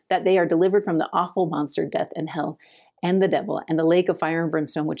 That they are delivered from the awful monster, death and hell, and the devil, and the lake of fire and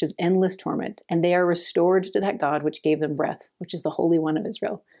brimstone, which is endless torment. And they are restored to that God which gave them breath, which is the Holy One of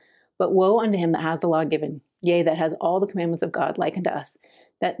Israel. But woe unto him that has the law given, yea, that has all the commandments of God like unto us,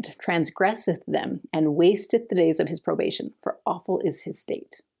 that transgresseth them, and wasteth the days of his probation, for awful is his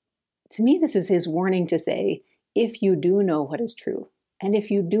state. To me, this is his warning to say, if you do know what is true, and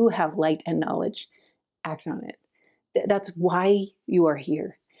if you do have light and knowledge, act on it. That's why you are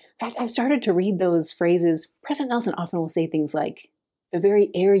here. In fact, I've started to read those phrases. President Nelson often will say things like, the very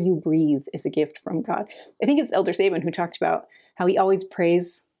air you breathe is a gift from God. I think it's Elder Saban who talked about how he always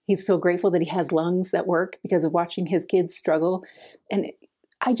prays. He's so grateful that he has lungs that work because of watching his kids struggle. And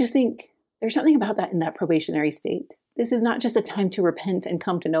I just think there's something about that in that probationary state. This is not just a time to repent and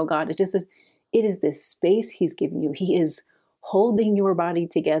come to know God. It is this space he's giving you. He is holding your body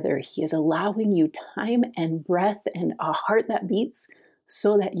together. He is allowing you time and breath and a heart that beats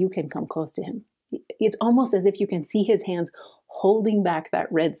so that you can come close to him. It's almost as if you can see his hands holding back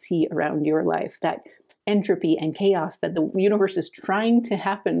that Red Sea around your life, that entropy and chaos that the universe is trying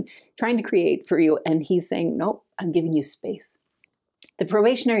to create for you. And he's saying, nope, I'm giving you space. The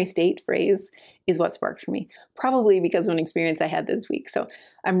probationary state phrase is what sparked for me, probably because of an experience I had this week. So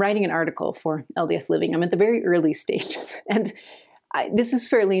I'm writing an article for LDS Living. I'm at the very early stages, and this is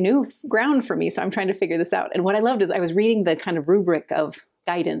fairly new ground for me, so I'm trying to figure this out. And what I loved is I was reading the kind of rubric of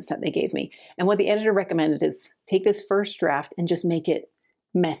guidance that they gave me. And what the editor recommended is take this first draft and just make it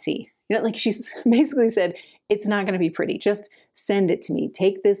messy. Like she basically said, it's not going to be pretty. Just send it to me.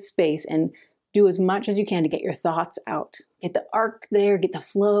 Take this space and do as much as you can to get your thoughts out. Get the arc there, get the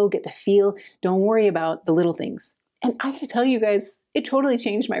flow, get the feel. Don't worry about the little things. And I gotta tell you guys, it totally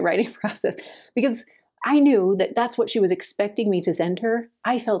changed my writing process because I knew that that's what she was expecting me to send her.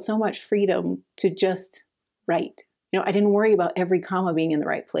 I felt so much freedom to just write. I didn't worry about every comma being in the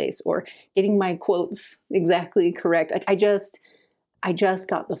right place or getting my quotes exactly correct. I just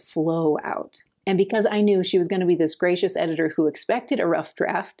got the flow out. And because I knew she was going to be this gracious editor who expected a rough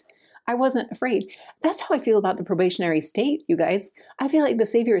draft, I wasn't afraid. That's how I feel about the probationary state, you guys. I feel like the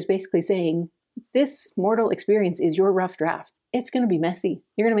Savior is basically saying, this mortal experience is your rough draft. It's going to be messy.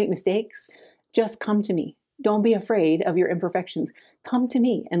 You're going to make mistakes. Just come to me. Don't be afraid of your imperfections. Come to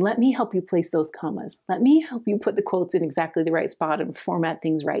me and let me help you place those commas. Let me help you put the quotes in exactly the right spot and format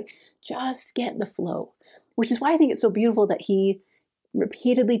things right. Just get the flow, which is why I think it's so beautiful that he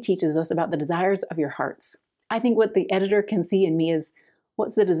repeatedly teaches us about the desires of your hearts. I think what the editor can see in me is,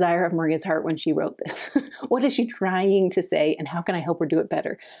 what's the desire of Maria's heart when she wrote this? What is she trying to say, and how can I help her do it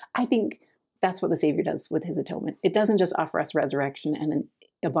better? I think that's what the Savior does with his atonement. It doesn't just offer us resurrection and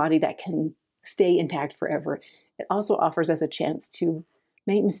a body that can stay intact forever. It also offers us a chance to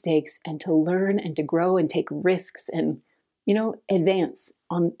make mistakes and to learn and to grow and take risks and, advance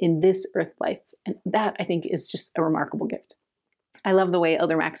in this earth life. And that, I think, is just a remarkable gift. I love the way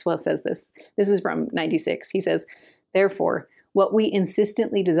Elder Maxwell says this. This is from 96. He says, therefore, what we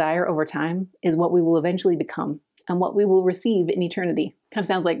insistently desire over time is what we will eventually become and what we will receive in eternity. Kind of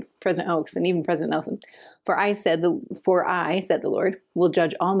sounds like President Oaks and even President Nelson. For I, said the Lord, will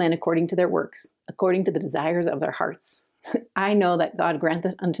judge all men according to their works, according to the desires of their hearts. I know that God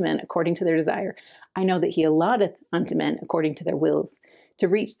granteth unto men according to their desire. I know that he allotteth unto men according to their wills. To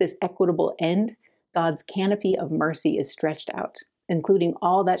reach this equitable end, God's canopy of mercy is stretched out, including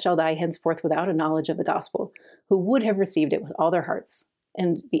all that shall die henceforth without a knowledge of the gospel, who would have received it with all their hearts,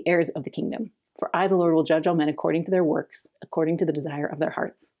 and be heirs of the kingdom. For I, the Lord, will judge all men according to their works, according to the desire of their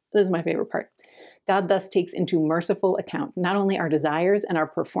hearts. This is my favorite part. God thus takes into merciful account not only our desires and our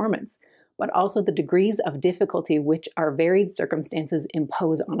performance, but also the degrees of difficulty which our varied circumstances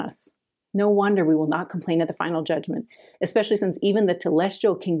impose on us. No wonder we will not complain at the final judgment, especially since even the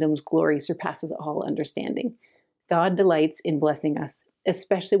celestial kingdom's glory surpasses all understanding. God delights in blessing us,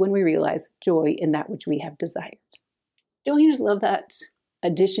 especially when we realize joy in that which we have desired. Don't you just love that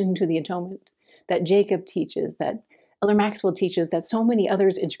addition to the atonement that Jacob teaches, that Elder Maxwell teaches, that so many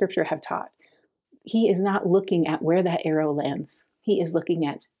others in Scripture have taught? He is not looking at where that arrow lands. He is looking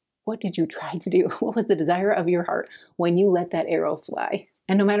at, what did you try to do? What was the desire of your heart when you let that arrow fly?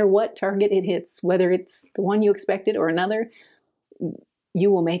 And no matter what target it hits, whether it's the one you expected or another,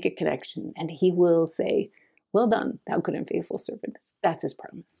 you will make a connection and he will say, well done, thou good and faithful servant. That's his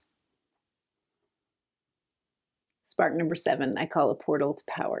promise. Spark number 7, I call a portal to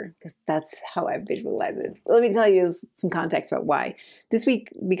power, because that's how I visualize it. Let me tell you some context about why. This week,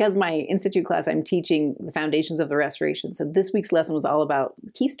 because my Institute class, I'm teaching the foundations of the restoration. So this week's lesson was all about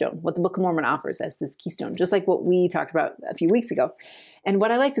the keystone, what the Book of Mormon offers as this keystone, just like what we talked about a few weeks ago. And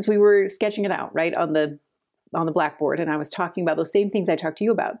what I liked is we were sketching it out, right, on the blackboard, and I was talking about those same things I talked to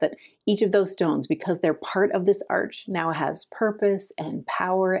you about, that each of those stones, because they're part of this arch, now has purpose and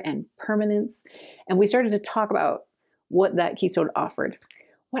power and permanence. And we started to talk about what that keystone offered.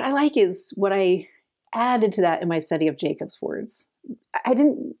 What I like is what I added to that in my study of Jacob's words. I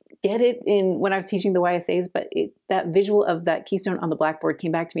didn't get it when I was teaching the YSAs, but that visual of that keystone on the blackboard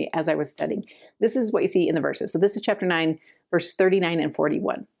came back to me as I was studying. This is what you see in the verses. So this is chapter 9, verses 39 and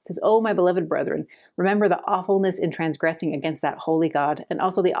 41. It says, "O my beloved brethren, remember the awfulness in transgressing against that holy God, and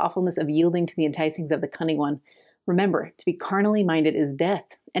also the awfulness of yielding to the enticings of the cunning one. Remember, to be carnally minded is death,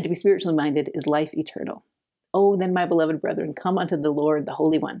 and to be spiritually minded is life eternal. O then, my beloved brethren, come unto the Lord, the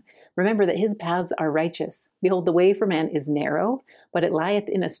Holy One. Remember that his paths are righteous. Behold, the way for man is narrow, but it lieth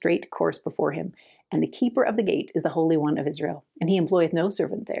in a straight course before him. And the keeper of the gate is the Holy One of Israel. And he employeth no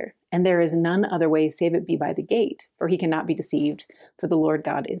servant there. And there is none other way save it be by the gate, for he cannot be deceived, for the Lord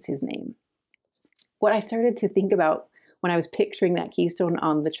God is his name." What I started to think about when I was picturing that keystone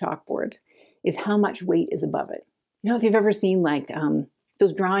on the chalkboard is how much weight is above it. If you've ever seen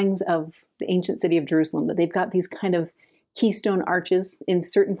those drawings of the ancient city of Jerusalem, that they've got these kind of keystone arches in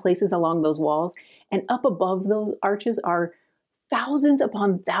certain places along those walls. And up above those arches are thousands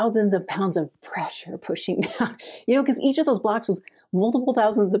upon thousands of pounds of pressure pushing down, because each of those blocks was multiple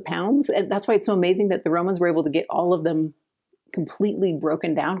thousands of pounds. And that's why it's so amazing that the Romans were able to get all of them completely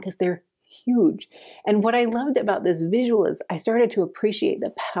broken down, because they're huge. And what I loved about this visual is I started to appreciate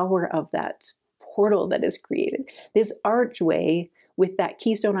the power of that portal that is created. This archway with that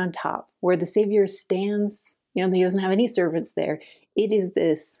keystone on top, where the Savior stands, he doesn't have any servants there. It is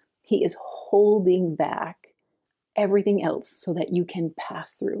this, he is holding back everything else so that you can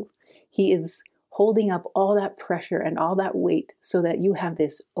pass through. He is holding up all that pressure and all that weight so that you have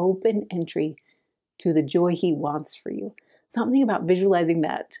this open entry to the joy he wants for you. Something about visualizing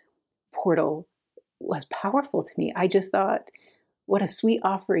that portal was powerful to me. I just thought, what a sweet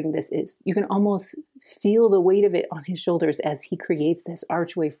offering this is. You can almost feel the weight of it on his shoulders as he creates this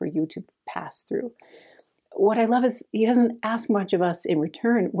archway for you to pass through. What I love is he doesn't ask much of us in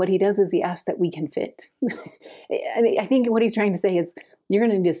return. What he does is he asks that we can fit. I think what he's trying to say is you're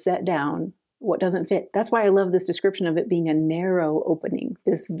going to need to set down what doesn't fit. That's why I love this description of it being a narrow opening,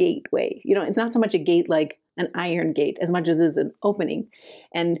 this gateway. It's not so much a gate like an iron gate as much as it is an opening.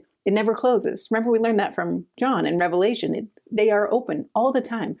 And it never closes. Remember, we learned that from John in Revelation. They are open all the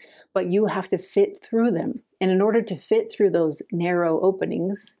time, but you have to fit through them. And in order to fit through those narrow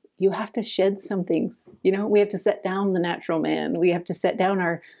openings, you have to shed some things. We have to set down the natural man. We have to set down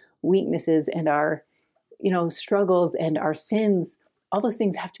our weaknesses and our, struggles and our sins. All those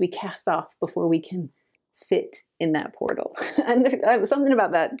things have to be cast off before we can fit in that portal. And something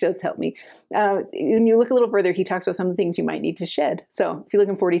about that just helped me. When you look a little further, he talks about some of the things you might need to shed. So if you look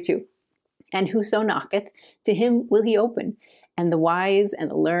in 42, and whoso knocketh, to him will he open. And the wise and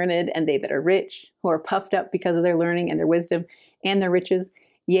the learned and they that are rich, who are puffed up because of their learning and their wisdom and their riches,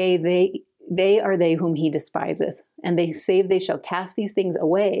 yea, they are they whom he despiseth. And they say they shall cast these things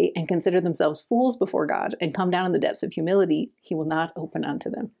away and consider themselves fools before God and come down in the depths of humility. He will not open unto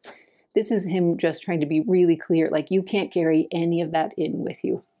them. This is him just trying to be really clear. Like, you can't carry any of that in with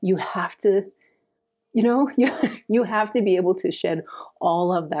you. You have to, you have to be able to shed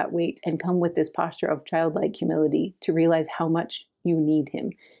all of that weight and come with this posture of childlike humility to realize how much you need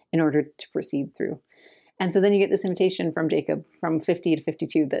him in order to proceed through. And so then you get this invitation from Jacob from 50 to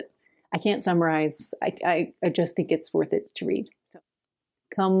 52 that I can't summarize. I just think it's worth it to read. So,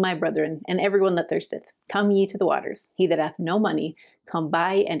 come, my brethren, and everyone that thirsteth, come ye to the waters. He that hath no money, come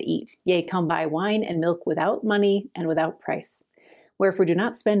buy and eat. Yea, come buy wine and milk without money and without price. Wherefore do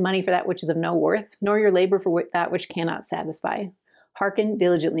not spend money for that which is of no worth, nor your labor for that which cannot satisfy. Hearken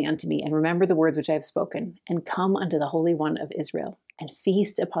diligently unto me, and remember the words which I have spoken, and come unto the Holy One of Israel, and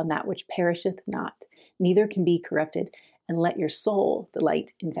feast upon that which perisheth not, neither can be corrupted, and let your soul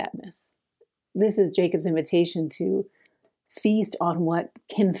delight in fatness. This is Jacob's invitation to feast on what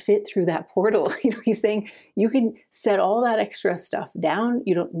can fit through that portal. He's saying you can set all that extra stuff down.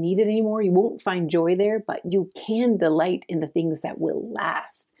 You don't need it anymore. You won't find joy there, but you can delight in the things that will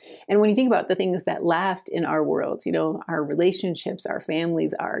last. And when you think about the things that last in our world, our relationships, our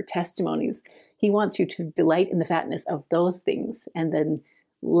families, our testimonies, he wants you to delight in the fatness of those things and then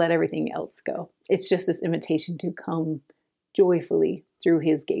let everything else go. It's just this invitation to come joyfully through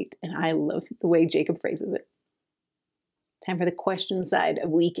his gate. And I love the way Jacob phrases it. Time for the question side of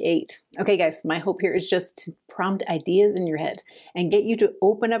week 8. Okay, guys, my hope here is just to prompt ideas in your head and get you to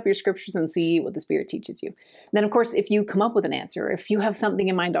open up your scriptures and see what the Spirit teaches you. And then, of course, if you come up with an answer, if you have something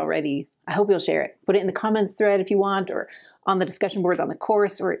in mind already, I hope you'll share it. Put it in the comments thread if you want, or on the discussion boards on the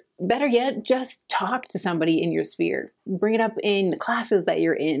course, or better yet, just talk to somebody in your sphere. Bring it up in the classes that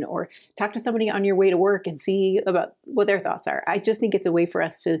you're in, or talk to somebody on your way to work and see about what their thoughts are. I just think it's a way for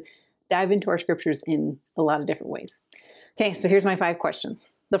us to dive into our scriptures in a lot of different ways. Okay, so here's my 5 questions.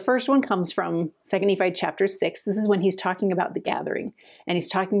 The first one comes from 2 Nephi chapter 6. This is when he's talking about the gathering, and he's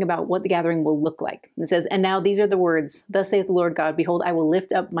talking about what the gathering will look like. It says, and now these are the words, thus saith the Lord God, behold, I will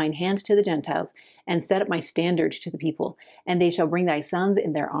lift up mine hand to the Gentiles, and set up my standard to the people, and they shall bring thy sons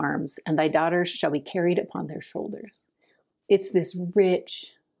in their arms, and thy daughters shall be carried upon their shoulders. It's this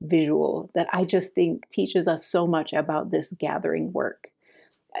rich visual that I just think teaches us so much about this gathering work.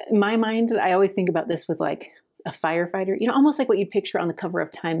 In my mind, I always think about this with like a firefighter, almost like what you'd picture on the cover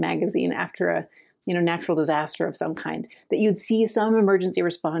of Time magazine after a, natural disaster of some kind, that you'd see some emergency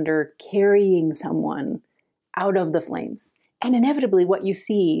responder carrying someone out of the flames. And inevitably what you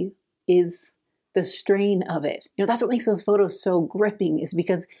see is the strain of it. That's what makes those photos so gripping, is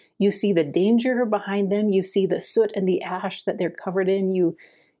because you see the danger behind them. You see the soot and the ash that they're covered in.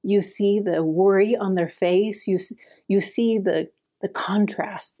 You see the worry on their face. You see the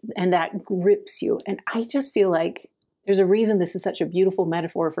contrast, and that grips you. And I just feel like there's a reason this is such a beautiful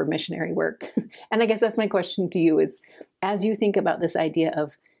metaphor for missionary work. And I guess that's my question to you is, as you think about this idea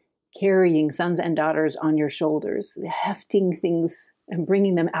of carrying sons and daughters on your shoulders, hefting things and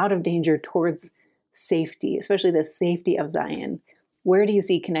bringing them out of danger towards safety, especially the safety of Zion, where do you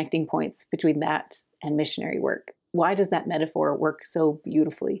see connecting points between that and missionary work? Why does that metaphor work so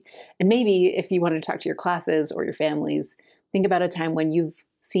beautifully? And maybe if you wanted to talk to your classes or your families, think about a time when you've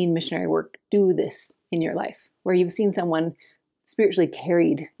seen missionary work do this in your life, where you've seen someone spiritually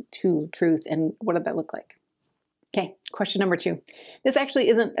carried to truth, and what did that look like? Okay, question number 2. This actually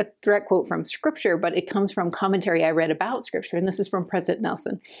isn't a direct quote from Scripture, but it comes from commentary I read about Scripture, and this is from President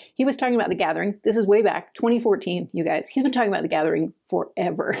Nelson. He was talking about the gathering. This is way back, 2014, you guys. He's been talking about the gathering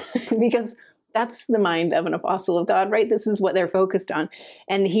forever because that's the mind of an apostle of God, right? This is what they're focused on.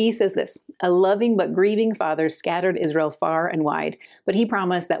 And he says this, a loving but grieving father scattered Israel far and wide, but he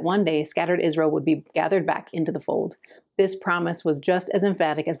promised that one day scattered Israel would be gathered back into the fold. This promise was just as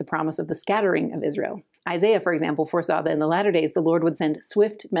emphatic as the promise of the scattering of Israel. Isaiah, for example, foresaw that in the latter days, the Lord would send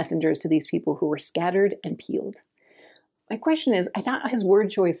swift messengers to these people who were scattered and peeled. My question is, I thought his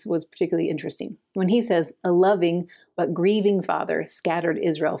word choice was particularly interesting when he says, a loving but grieving father scattered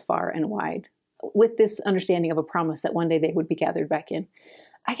Israel far and wide, with this understanding of a promise that one day they would be gathered back in.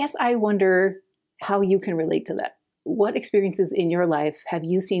 I guess I wonder how you can relate to that. What experiences in your life have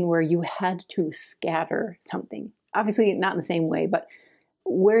you seen where you had to scatter something? Obviously not in the same way, but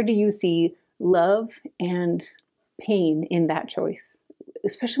where do you see love and pain in that choice?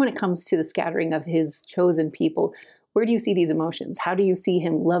 especially when it comes to the scattering of his chosen people, where do you see these emotions? How do you see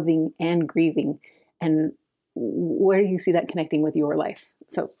him loving and grieving? And where do you see that connecting with your life?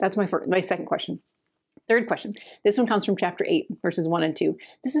 So that's my second question. Third question. This one comes from chapter 8, verses 1 and 2.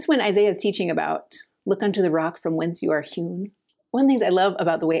 This is when Isaiah is teaching about, look unto the rock from whence you are hewn. One of the things I love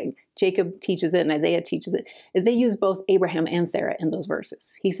about the way Jacob teaches it and Isaiah teaches it is they use both Abraham and Sarah in those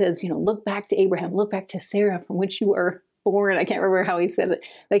verses. He says, look back to Abraham, look back to Sarah from which you were born. I can't remember how he said it.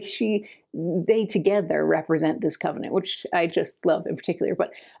 Like they together represent this covenant, which I just love in particular.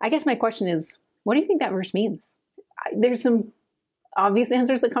 But I guess my question is, what do you think that verse means? There's some obvious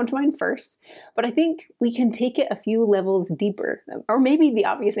answers that come to mind first, but I think we can take it a few levels deeper, or maybe the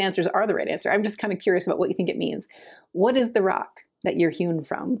obvious answers are the right answer. I'm just kind of curious about what you think it means. What is the rock that you're hewn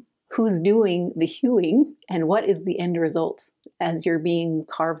from? Who's doing the hewing, and what is the end result as you're being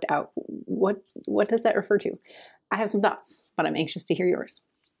carved out? What does that refer to? I have some thoughts, but I'm anxious to hear yours.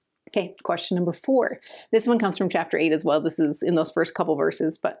 Okay, question number 4. This one comes from chapter 8 as well. This is in those first couple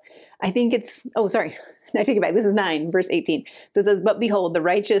verses, but I think it's, I take it back. This is 9, verse 18. So it says, but behold, the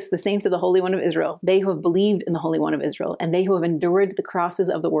righteous, the saints of the Holy One of Israel, they who have believed in the Holy One of Israel, and they who have endured the crosses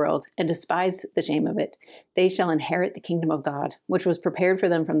of the world and despised the shame of it, they shall inherit the kingdom of God, which was prepared for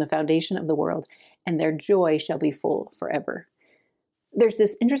them from the foundation of the world, and their joy shall be full forever. There's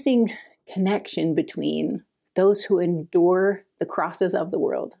this interesting connection between those who endure the crosses of the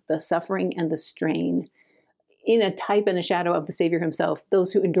world, the suffering and the strain, in a type and a shadow of the Savior himself,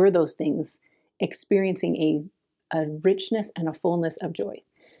 those who endure those things, experiencing a richness and a fullness of joy.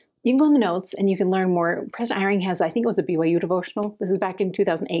 You can go in the notes and you can learn more. President Eyring has, I think it was a BYU devotional. This is back in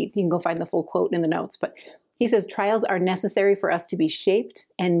 2008. You can go find the full quote in the notes. But he says, trials are necessary for us to be shaped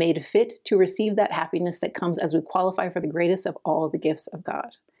and made fit to receive that happiness that comes as we qualify for the greatest of all the gifts of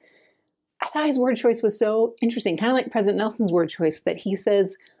God. I thought his word choice was so interesting, kind of like President Nelson's word choice, that he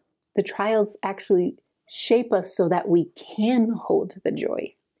says the trials actually shape us so that we can hold the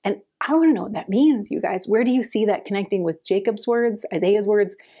joy. And I want to know what that means, you guys. Where do you see that connecting with Jacob's words, Isaiah's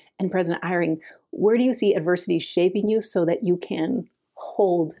words, and President Eyring? Where do you see adversity shaping you so that you can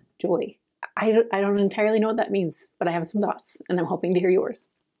hold joy? I don't entirely know what that means, but I have some thoughts, and I'm hoping to hear yours.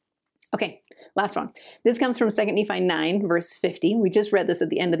 Okay, last one. This comes from 2 Nephi 9, verse 50. We just read this at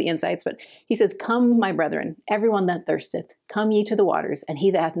the end of the insights, but he says, come, my brethren, everyone that thirsteth, come ye to the waters, and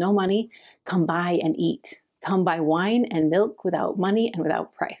he that hath no money, come buy and eat. Come buy wine and milk without money and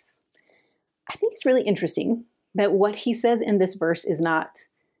without price. I think it's really interesting that what he says in this verse is not,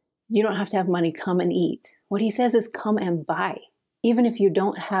 you don't have to have money, come and eat. What he says is come and buy. Even if you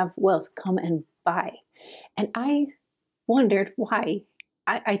don't have wealth, come and buy. And I wondered why.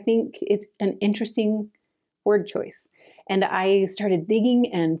 I think it's an interesting word choice. And I started digging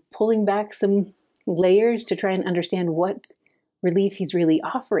and pulling back some layers to try and understand what relief he's really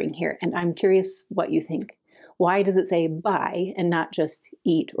offering here. And I'm curious what you think. Why does it say buy and not just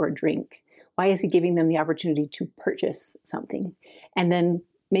eat or drink? Why is he giving them the opportunity to purchase something? And then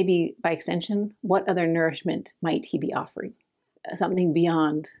maybe by extension, what other nourishment might he be offering? Something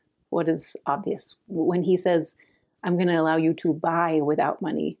beyond what is obvious. When he says, I'm going to allow you to buy without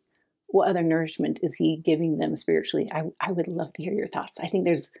money, what other nourishment is he giving them spiritually? I would love to hear your thoughts. I think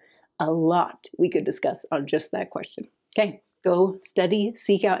there's a lot we could discuss on just that question. Okay, go study,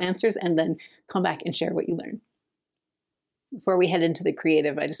 seek out answers, and then come back and share what you learn. Before we head into the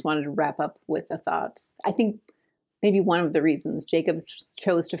creative, I just wanted to wrap up with a thought. I think maybe one of the reasons Jacob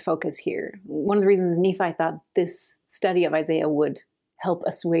chose to focus here, one of the reasons Nephi thought this study of Isaiah would help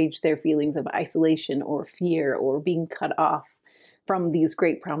assuage their feelings of isolation or fear or being cut off from these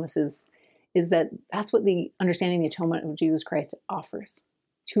great promises, is that that's what the understanding the atonement of Jesus Christ offers.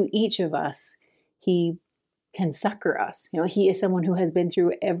 To each of us, he can succor us. He is someone who has been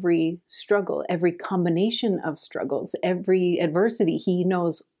through every struggle, every combination of struggles, every adversity. He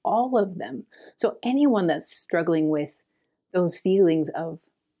knows all of them. So anyone that's struggling with those feelings of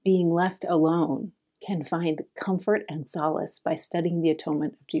being left alone can find comfort and solace by studying the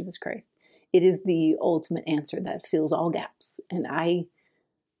atonement of Jesus Christ. It is the ultimate answer that fills all gaps. And I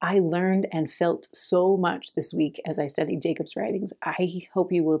learned and felt so much this week as I studied Jacob's writings. I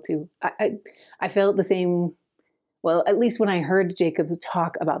hope you will too. I felt the same, well, at least when I heard Jacob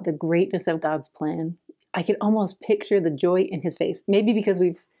talk about the greatness of God's plan, I could almost picture the joy in his face. Maybe because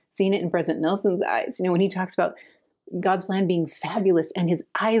we've seen it in President Nelson's eyes. When he talks about God's plan being fabulous and his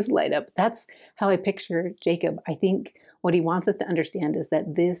eyes light up. That's how I picture Jacob. I think what he wants us to understand is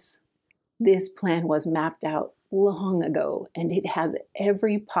that this plan was mapped out long ago, and it has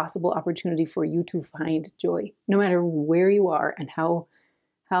every possible opportunity for you to find joy, no matter where you are and how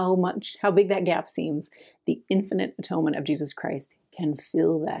big that gap seems. The infinite atonement of Jesus Christ can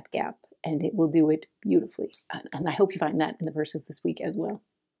fill that gap, and it will do it beautifully. And I hope you find that in the verses this week as well.